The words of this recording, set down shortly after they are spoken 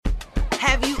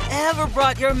Have you ever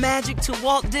brought your magic to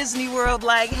Walt Disney World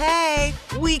like, hey,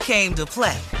 we came to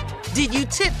play? Did you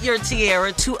tip your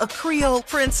tiara to a Creole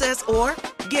princess or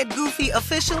get goofy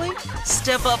officially?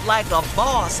 Step up like a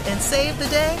boss and save the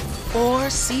day? Or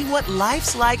see what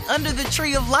life's like under the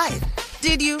tree of life?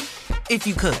 Did you? If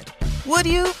you could. Would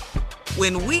you?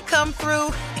 When we come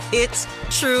through, it's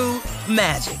true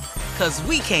magic. 'Cause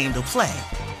we came to play.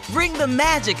 Bring the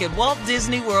magic at Walt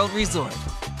Disney World Resort.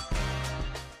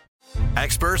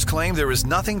 Experts claim there is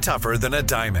nothing tougher than a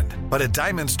diamond. But at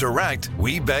Diamonds Direct,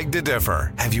 we beg to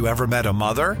differ. Have you ever met a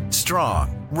mother?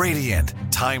 Strong, radiant,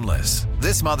 timeless.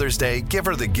 This Mother's Day, give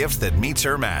her the gift that meets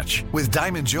her match. With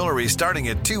diamond jewelry starting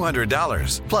at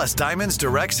 $200. Plus Diamonds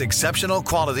Direct's exceptional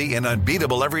quality and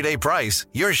unbeatable everyday price,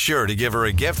 you're sure to give her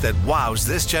a gift that wows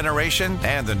this generation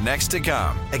and the next to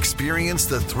come. Experience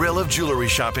the thrill of jewelry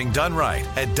shopping done right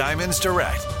at Diamonds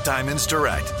Direct. Diamonds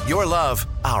Direct. Your love,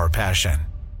 our passion.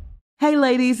 Hey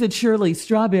ladies, it's Shirley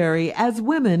Strawberry. As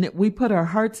women, we put our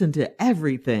hearts into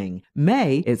everything.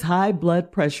 May is High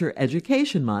Blood Pressure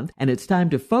Education Month, and it's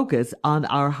time to focus on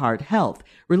our heart health.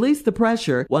 Release the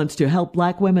Pressure wants to help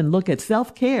Black women look at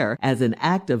self-care as an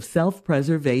act of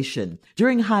self-preservation.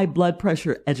 During High Blood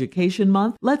Pressure Education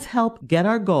Month, let's help get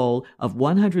our goal of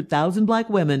 100,000 Black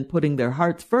women putting their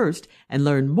hearts first and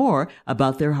learn more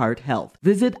about their heart health.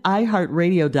 Visit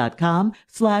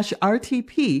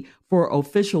iHeartRadio.com/RTP for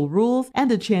official rules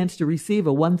and a chance to receive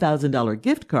a $1,000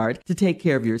 gift card to take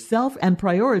care of yourself and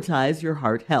prioritize your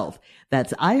heart health.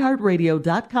 That's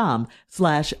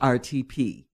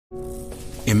iHeartRadio.com/RTP.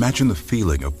 Imagine the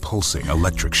feeling of pulsing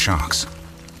electric shocks.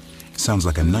 Sounds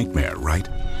like a nightmare, right?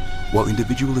 While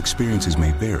individual experiences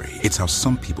may vary, it's how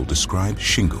some people describe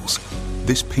shingles.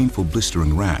 This painful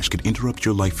blistering rash could interrupt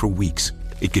your life for weeks.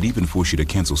 It could even force you to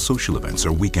cancel social events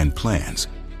or weekend plans.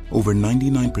 Over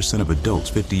 99% of adults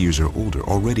 50 years or older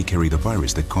already carry the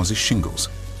virus that causes shingles.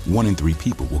 1 in 3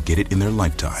 people will get it in their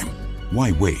lifetime.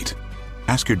 Why wait?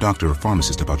 Ask your doctor or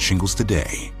pharmacist about shingles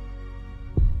today.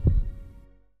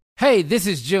 Hey, this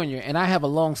is Junior, and I have a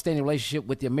long-standing relationship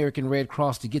with the American Red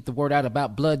Cross to get the word out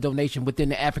about blood donation within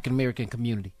the African-American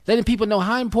community, letting people know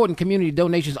how important community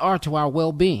donations are to our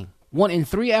well-being. 1 in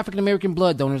 3 African-American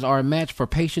blood donors are a match for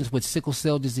patients with sickle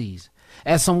cell disease.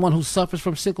 As someone who suffers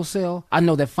from sickle cell, I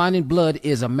know that finding blood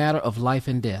is a matter of life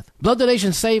and death. Blood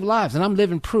donations save lives, and I'm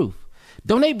living proof.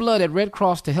 Donate blood at Red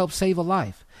Cross to help save a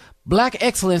life. Black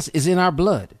excellence is in our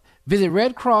blood. Visit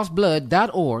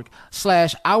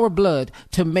redcrossblood.org/ourblood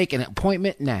to make an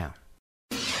appointment now.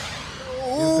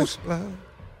 Ooh,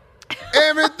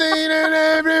 everything and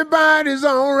everybody's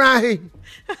all right.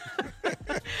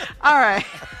 All right.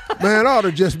 Man, I ought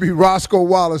to just be Roscoe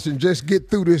Wallace and just get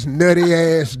through this nutty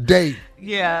ass date.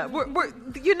 Yeah,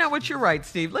 you know what? You're right,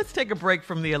 Steve. Let's take a break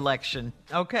from the election,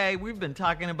 okay? We've been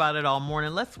talking about it all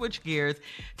morning. Let's switch gears.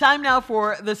 Time now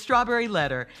for the Strawberry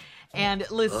Letter. And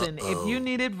listen, if you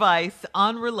need advice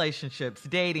on relationships,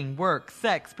 dating, work,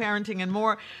 sex, parenting, and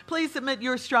more, please submit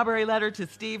your Strawberry Letter to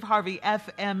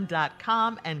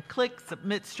steveharveyfm.com and click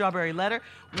Submit Strawberry Letter.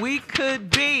 We could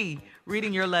be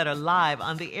reading your letter live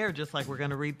on the air, just like we're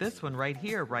going to read this one right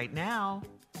here, right now.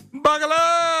 Buckle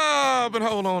up and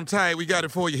hold on tight. We got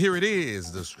it for you. Here it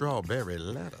is, the Strawberry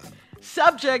Letter.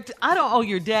 Subject, I don't owe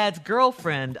your dad's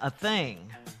girlfriend a thing.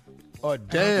 A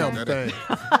damn thing.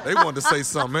 They wanted to say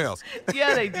something else.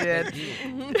 Yeah, they did.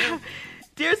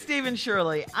 Dear Steve and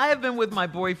Shirley, I have been with my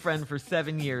boyfriend for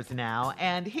 7 years now,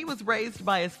 and he was raised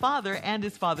by his father, and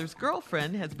his father's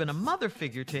girlfriend has been a mother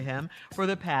figure to him for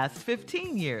the past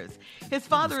 15 years. His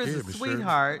father is a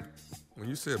sweetheart. When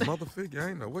you said mother figure, I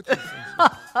ain't know what you said.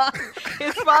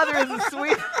 His father is a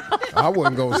sweetheart. I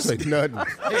wasn't going to say nothing.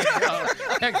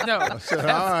 Heck no. I said,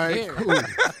 all right, cool.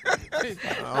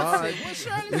 All right.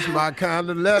 This is my kind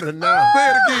of letter now.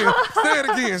 Say it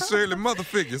again, Shirley. Mother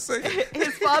figure. Say it.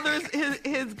 His father's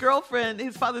girlfriend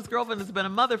has been a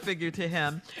mother figure to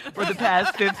him for the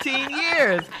past 15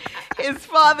 years. His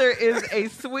father is a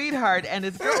sweetheart and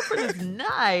his girlfriend is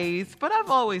nice, but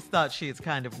I've always thought she is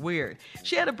kind of weird.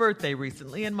 She had a birthday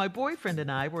recently and my boyfriend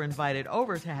and I were invited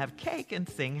over to have cake and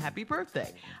sing happy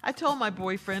birthday. I told my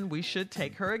boyfriend we should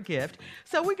take her a gift,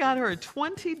 so we got her a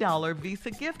 $20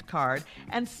 Visa gift card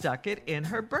and stuck it in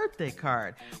her birthday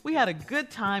card. We had a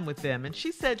good time with them and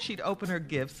she said she'd open her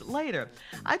gifts later.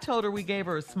 I told her we gave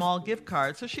her a small gift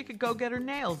card so she could go get her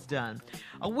nails done.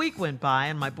 A week went by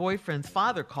and my boyfriend's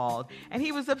father called and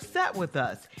he was upset with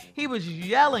us. He was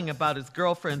yelling about his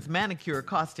girlfriend's manicure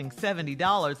costing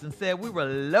 $70 and said we were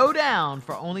low down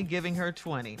for only giving her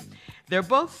 $20. They're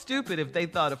both stupid if they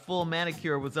thought a full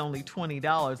manicure was only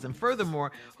 $20. And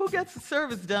furthermore, who gets the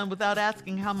service done without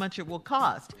asking how much it will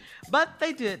cost? But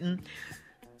they didn't.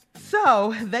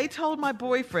 So they told my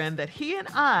boyfriend that he and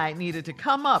I needed to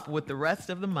come up with the rest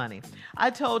of the money. I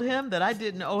told him that I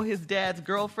didn't owe his dad's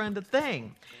girlfriend a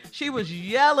thing. She was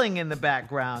yelling in the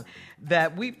background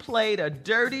that we played a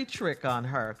dirty trick on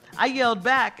her. I yelled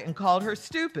back and called her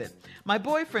stupid. My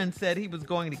boyfriend said he was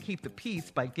going to keep the peace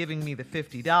by giving me the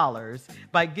 $50,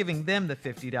 by giving them the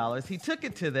 $50. He took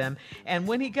it to them, and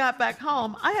when he got back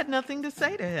home, I had nothing to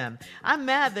say to him. I'm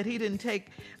mad that he didn't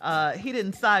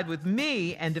side with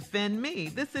me and defend me.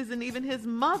 This isn't even his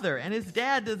mother, and his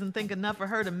dad doesn't think enough of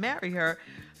her to marry her.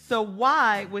 So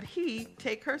why would he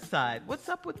take her side? What's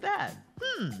up with that?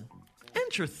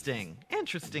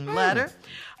 Interesting letter.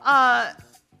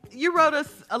 You wrote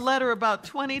us a letter about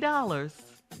 $20.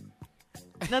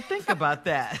 Now think about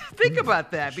that. Think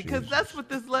about that, because that's what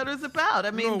this letter is about.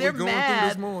 I mean, they're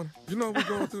mad. You know what we're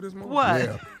going through this morning? What?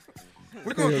 Yeah.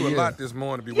 We're going through a lot this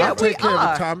morning. Yeah, I'll take care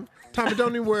of it, Tommy. Tommy,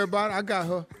 don't even worry about it. I got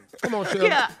her. Come on, Shelby.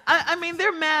 Yeah, I mean,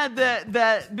 they're mad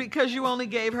that because you only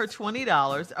gave her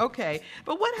 $20. Okay,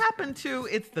 but what happened to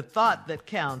it's the thought that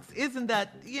counts? Isn't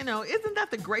that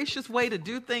the gracious way to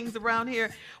do things around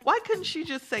here? Why couldn't she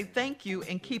just say thank you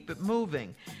and keep it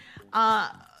moving?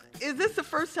 Is this the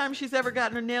first time she's ever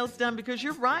gotten her nails done? Because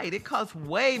you're right, it costs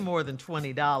way more than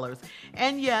 $20.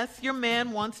 And yes, your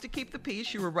man wants to keep the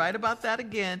peace. You were right about that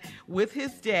again with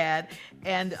his dad.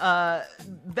 And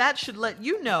that should let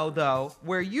you know, though,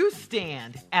 where you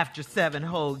stand after 7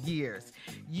 whole years.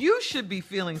 You should be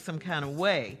feeling some kind of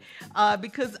way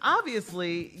because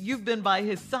obviously you've been by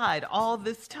his side all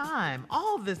this time.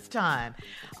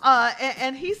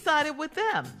 And he sided with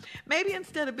them. Maybe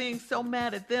instead of being so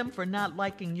mad at them for not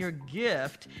liking your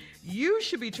gift, you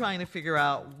should be trying to figure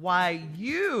out why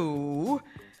you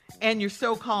and your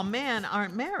so-called man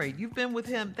aren't married. You've been with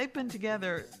him. They've been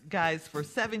together, guys, for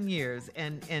 7 years,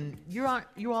 and you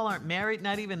all aren't married,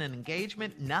 not even an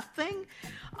engagement, nothing.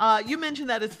 You mentioned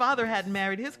that his father hadn't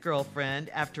married his girlfriend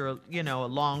after a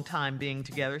long time being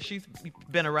together. She's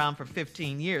been around for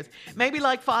 15 years. Maybe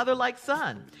like father, like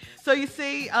son. So you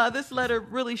see, this letter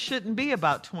really shouldn't be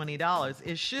about $20.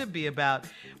 It should be about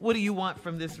what do you want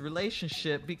from this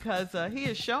relationship, because he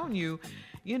has shown you,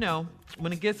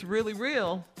 when it gets really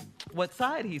real, what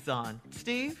side he's on.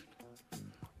 Steve?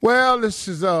 Well, this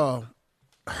is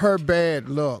her bad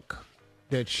luck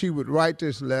that she would write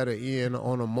this letter in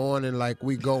on a morning like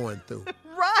we going through.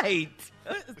 Right.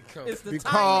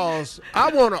 Because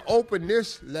I want to open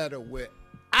this letter with,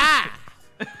 I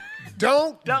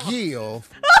don't give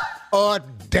a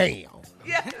damn.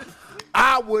 Yes.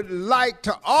 I would like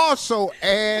to also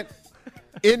add,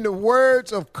 in the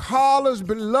words of Carla's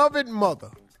beloved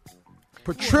mother,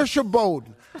 Patricia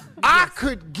Bowden, I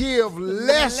could give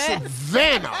less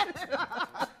venom.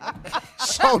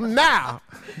 So now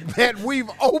that we've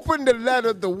opened the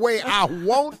letter the way I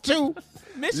want to,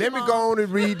 let me go on and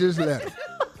read this letter.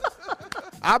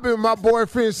 I've been with my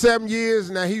boyfriend 7 years.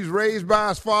 Now he's raised by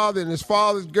his father and his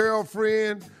father's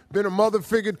girlfriend, been a mother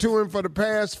figure to him for the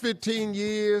past 15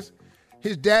 years.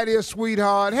 His daddy a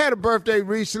sweetheart, had a birthday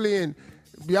recently, and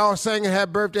y'all sang and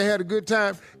happy birthday, had a good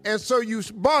time. And so you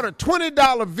bought a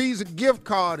 $20 Visa gift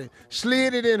card and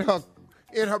slid it in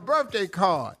her birthday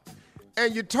card.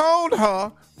 And you told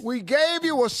her, we gave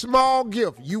you a small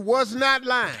gift. You was not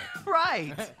lying.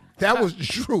 Right. That was the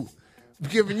truth.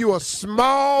 Giving you a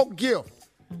small gift.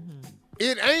 Mm-hmm.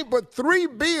 It ain't but 3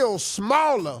 bills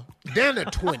smaller than a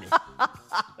 20.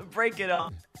 Break it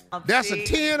up. That's a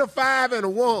 10, a 5, and a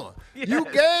 1. Yes. You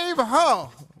gave her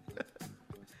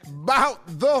about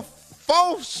the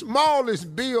 4th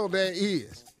smallest bill there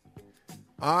is.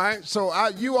 All right, so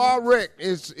you are correct.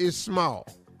 It's small.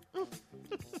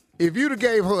 If you'd have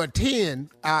gave her a 10,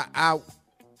 I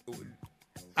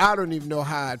don't even know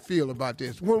how I'd feel about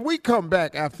this. When we come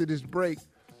back after this break,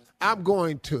 I'm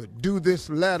going to do this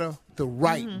letter the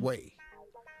right way.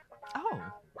 Oh,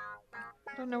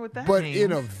 I don't know what that but means.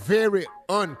 In a very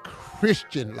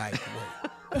unchristian-like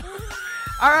way.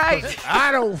 All right.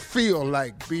 I don't feel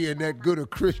like being that good a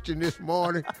Christian this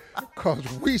morning because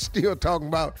we still talking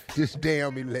about this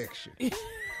damn election.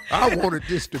 I wanted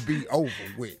this to be over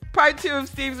with. Part 2 of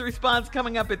Steve's response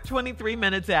coming up at 23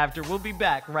 minutes after. We'll be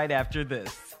back right after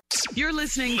this. You're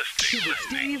listening to the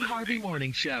Steve Harvey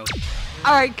Morning Show.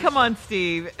 All right, come on,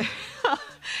 Steve.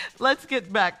 Let's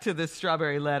get back to this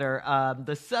strawberry letter.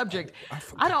 The subject,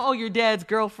 I don't owe your dad's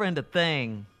girlfriend a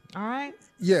thing. All right?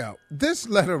 Yeah, this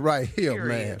letter right here,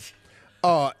 Period.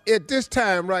 man. At this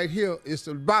time right here, it's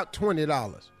about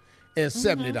 $20 and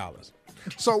 $70.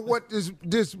 So what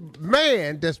this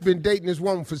man that's been dating this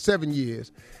woman for 7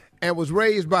 years and was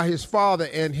raised by his father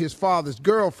and his father's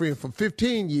girlfriend for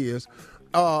 15 years,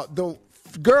 the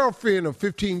girlfriend of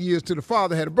 15 years to the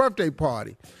father had a birthday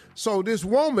party. So this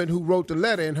woman who wrote the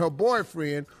letter and her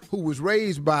boyfriend, who was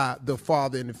raised by the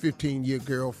father and the 15-year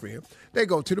girlfriend, they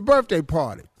go to the birthday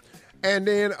party. And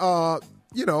then,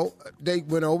 they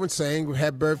went over and sang,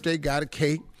 happy birthday, got a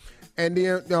cake. And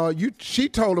then she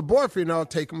told her boyfriend, I'll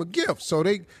take him a gift. So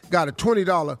they got a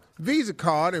 $20 Visa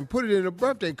card and put it in a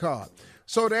birthday card.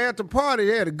 So they at the party,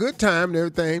 they had a good time and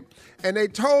everything. And they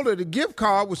told her the gift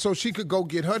card was so she could go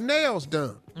get her nails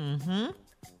done. Mm-hmm.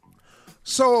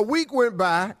 So a week went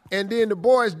by, and then the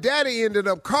boy's daddy ended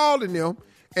up calling them,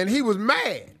 and he was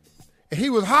mad. And he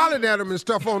was hollering at him and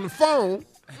stuff on the phone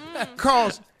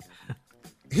because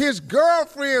his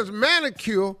girlfriend's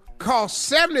manicure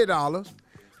cost $70,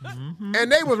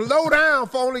 and they was low down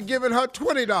for only giving her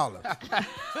 $20.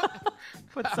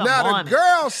 Now, the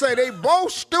girls say they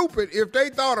both stupid if they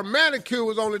thought a manicure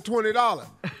was only $20.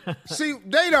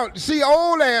 See,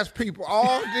 old ass people,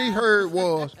 all they heard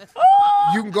was,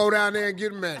 you can go down there and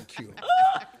get a manicure.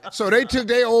 So they took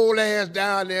their old ass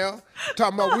down there,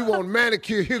 talking about, we want a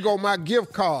manicure, here go my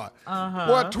gift card.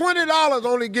 Well, $20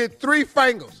 only get 3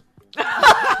 fingers.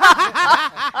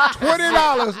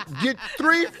 $20 get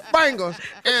 3 fingers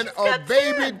and a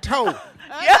baby toe.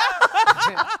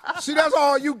 See, that's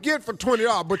all you get for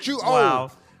 $20, but you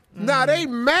owe. Now they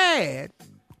mad,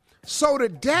 so the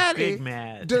daddy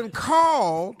done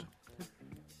called,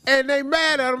 and they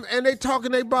mad at him, and they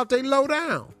talking about they low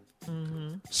down.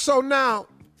 So now,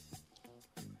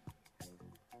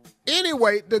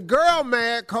 anyway, the girl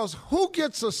mad because who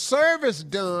gets a service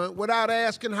done without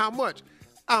asking how much?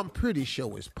 I'm pretty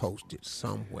sure it's posted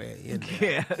somewhere in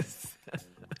there. Yes.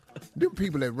 Them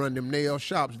people that run them nail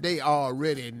shops, they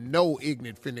already know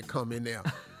ignorant finna come in there.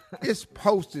 It's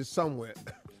posted somewhere.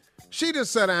 She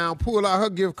just sat down, pulled out her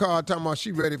gift card, talking about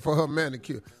she ready for her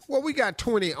manicure. Well, we got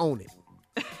 20 on it.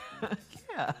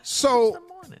 Yeah. So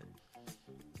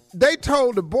they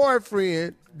told the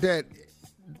boyfriend that,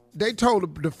 they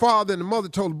told the father and the mother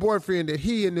told the boyfriend that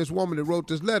he and this woman that wrote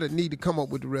this letter need to come up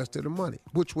with the rest of the money,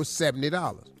 which was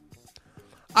 $70.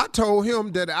 I told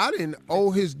him that I didn't owe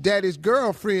his daddy's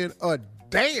girlfriend a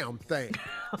damn thing.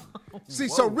 See,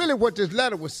 so really what this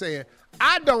letter was saying,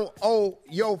 I don't owe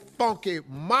your funky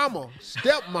mama,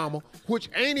 stepmama, which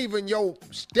ain't even your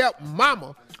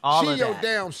stepmama. She your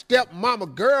damn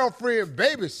stepmama, girlfriend,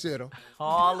 babysitter.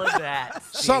 All of that.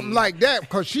 Something like that,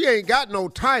 because she ain't got no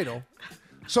title.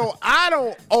 So I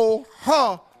don't owe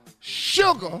her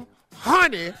sugar,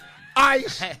 honey,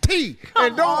 iced tea.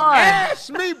 And don't ask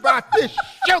me about this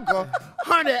sugar,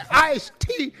 honey, iced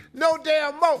tea no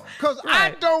damn more. Because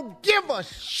I don't give a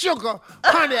sugar,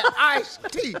 honey, iced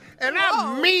tea. And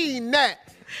I mean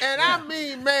that. And I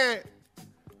mean, man,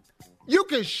 you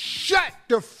can shut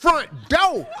the front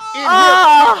door in here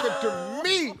talking to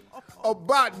me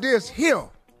about this here.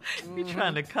 You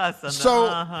trying to cuss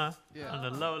on the on the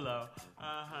low.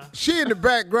 She in the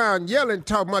background yelling,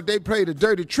 talking about they played a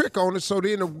dirty trick on her, so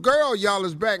then the girl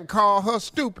yells back and call her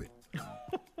stupid.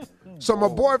 So my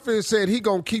boyfriend said he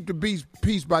gonna keep the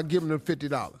peace by giving her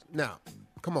 $50. Now,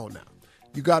 come on now.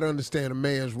 You gotta understand a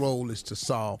man's role is to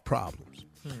solve problems.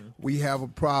 We have a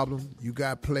problem, you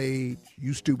got played,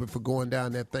 you stupid for going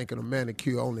down there thinking a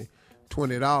manicure only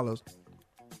 $20.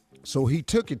 So he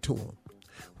took it to him.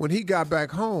 When he got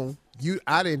back home,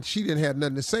 she didn't have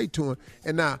nothing to say to him.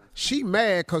 And now she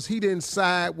mad because he didn't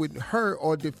side with her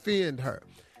or defend her.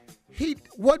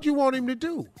 What do you want him to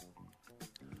do?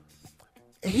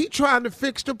 He trying to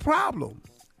fix the problem.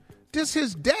 This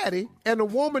his daddy and the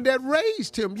woman that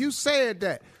raised him. You said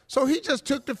that. So he just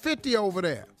took the 50 over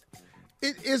there.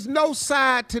 It is no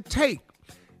side to take.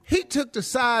 He took the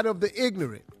side of the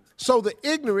ignorant so the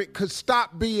ignorant could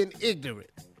stop being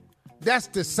ignorant. That's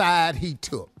the side he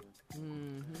took.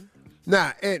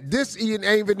 Now, and this ain't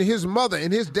even his mother,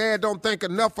 and his dad don't think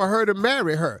enough for her to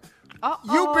marry her.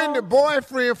 You've been the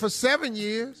boyfriend for 7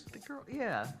 years. The girl,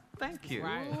 thank you.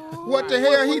 Right. What the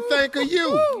hell he think of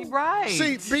you? Right.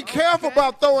 See, be careful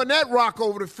about throwing that rock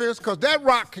over the fence, because that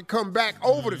rock can come back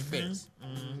over the fence.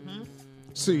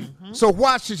 See, so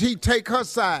why should he take her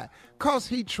side? Because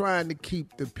he trying to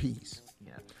keep the peace.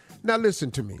 Yeah. Now,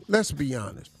 listen to me. Let's be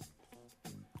honest.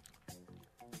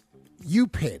 You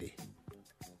petty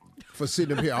for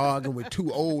sitting up here arguing with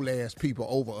 2 old-ass people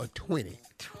over a $20.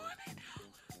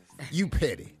 You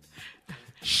petty.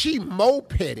 She more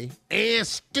petty and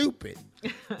stupid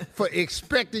for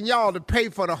expecting y'all to pay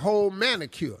for the whole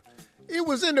manicure. It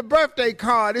was in the birthday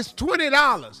card. It's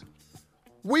 $20.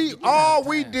 All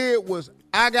we did was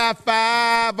I got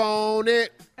 5 on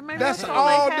it. And maybe That's they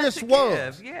all had this to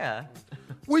was. give. Yeah.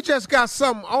 We just got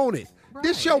something on it.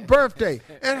 This your birthday.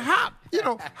 And how,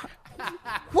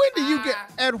 when do you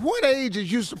at what age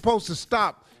is you supposed to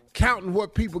stop counting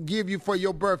what people give you for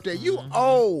your birthday? You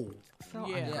old. So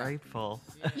ungrateful.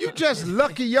 You just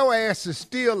lucky your ass is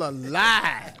still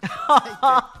alive.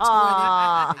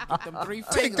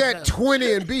 Take that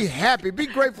 20 and be happy. Be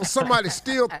grateful somebody's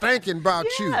still thinking about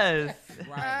you. Yes.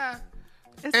 Right.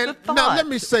 It's And the thought. now let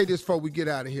me say this before we get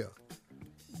out of here.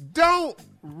 Don't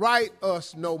write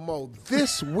us no more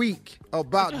this week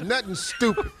about nothing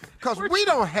stupid. Because we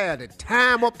don't have the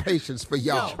time or patience for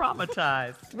y'all.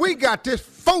 Traumatized. We got this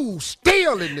fool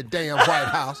still in the damn White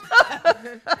House.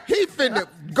 He finna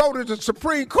go to the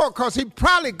Supreme Court because he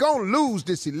probably gonna lose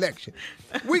this election.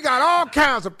 We got all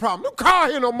kinds of problems. Don't call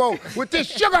him no more with this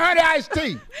sugar honey iced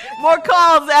tea. More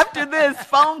calls after this.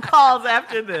 Phone calls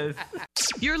after this.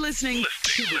 You're listening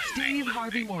to the Steve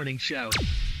Harvey Morning Show.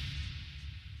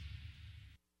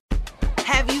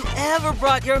 Have you ever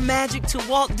brought your magic to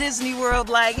Walt Disney World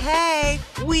like, hey,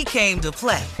 we came to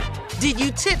play? Did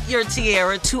you tip your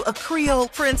tiara to a Creole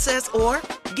princess or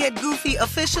get goofy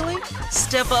officially?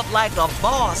 Step up like a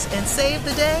boss and save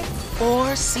the day?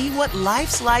 Or see what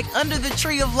life's like under the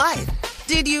tree of life?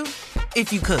 Did you?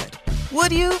 If you could.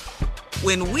 Would you?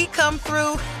 When we come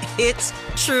through, it's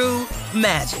true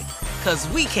magic. 'Cause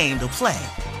we came to play.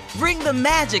 Bring the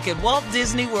magic at Walt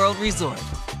Disney World Resort.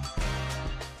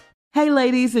 Hey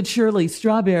ladies, it's Shirley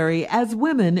Strawberry. As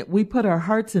women, we put our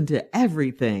hearts into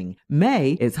everything.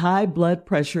 May is High Blood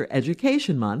Pressure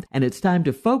Education Month, and it's time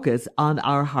to focus on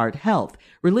our heart health.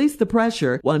 Release the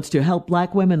Pressure wants to help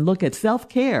Black women look at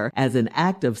self-care as an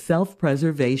act of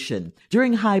self-preservation.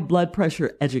 During High Blood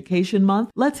Pressure Education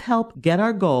Month, let's help get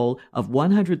our goal of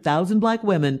 100,000 Black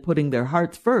women putting their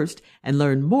hearts first and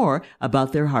learn more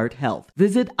about their heart health.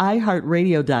 Visit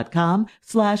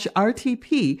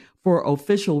iHeartRadio.com/RTP for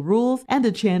official rules and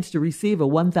a chance to receive a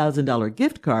 $1,000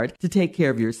 gift card to take care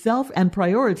of yourself and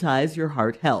prioritize your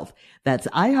heart health. That's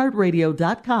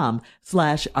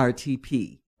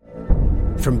iHeartRadio.com/RTP.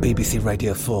 From BBC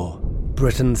Radio 4,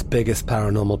 Britain's biggest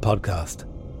paranormal podcast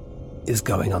is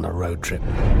going on a road trip.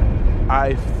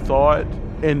 I thought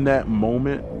in that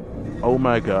moment, oh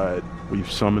my God,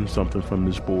 we've summoned something from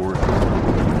this board.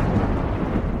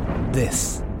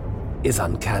 This is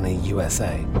Uncanny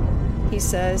USA. He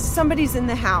says, somebody's in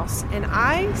the house, and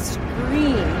I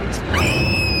screamed.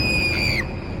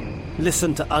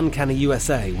 Listen to Uncanny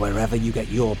USA wherever you get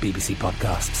your BBC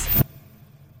podcasts,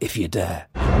 if you dare.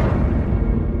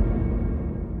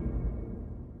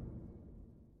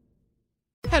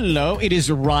 Hello, it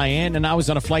is Ryan, and I was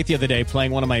on a flight the other day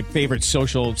playing one of my favorite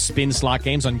social spin slot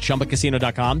games on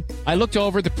ChumbaCasino.com. I looked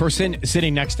over the person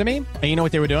sitting next to me, and you know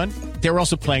what they were doing? They were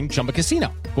also playing Chumba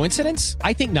Casino. Coincidence?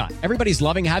 I think not. Everybody's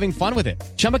loving having fun with it.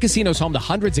 Chumba Casino is home to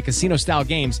hundreds of casino-style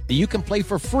games that you can play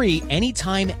for free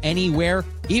anytime, anywhere,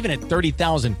 even at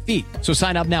 30,000 feet. So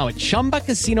sign up now at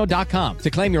ChumbaCasino.com to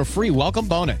claim your free welcome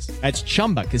bonus. That's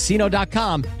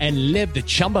ChumbaCasino.com and live the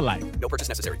Chumba life. No purchase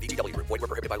necessary. VGW. Void where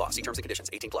prohibited by law. See terms and conditions.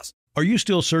 18+. Are you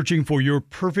still searching for your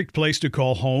perfect place to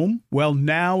call home? Well,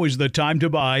 now is the time to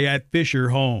buy at Fisher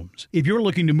Homes. If you're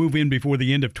looking to move in before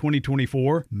the end of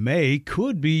 2024, May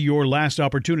could be your last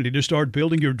opportunity to start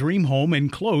building your dream home and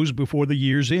close before the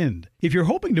year's end. If you're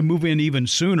hoping to move in even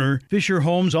sooner, Fisher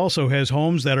Homes also has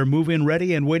homes that are move-in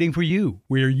ready and waiting for you,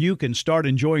 where you can start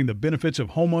enjoying the benefits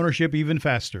of homeownership even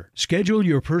faster. Schedule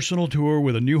your personal tour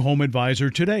with a new home advisor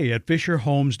today at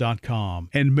FisherHomes.com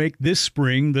and make this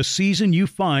spring the season you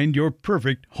find your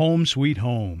perfect home sweet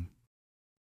home.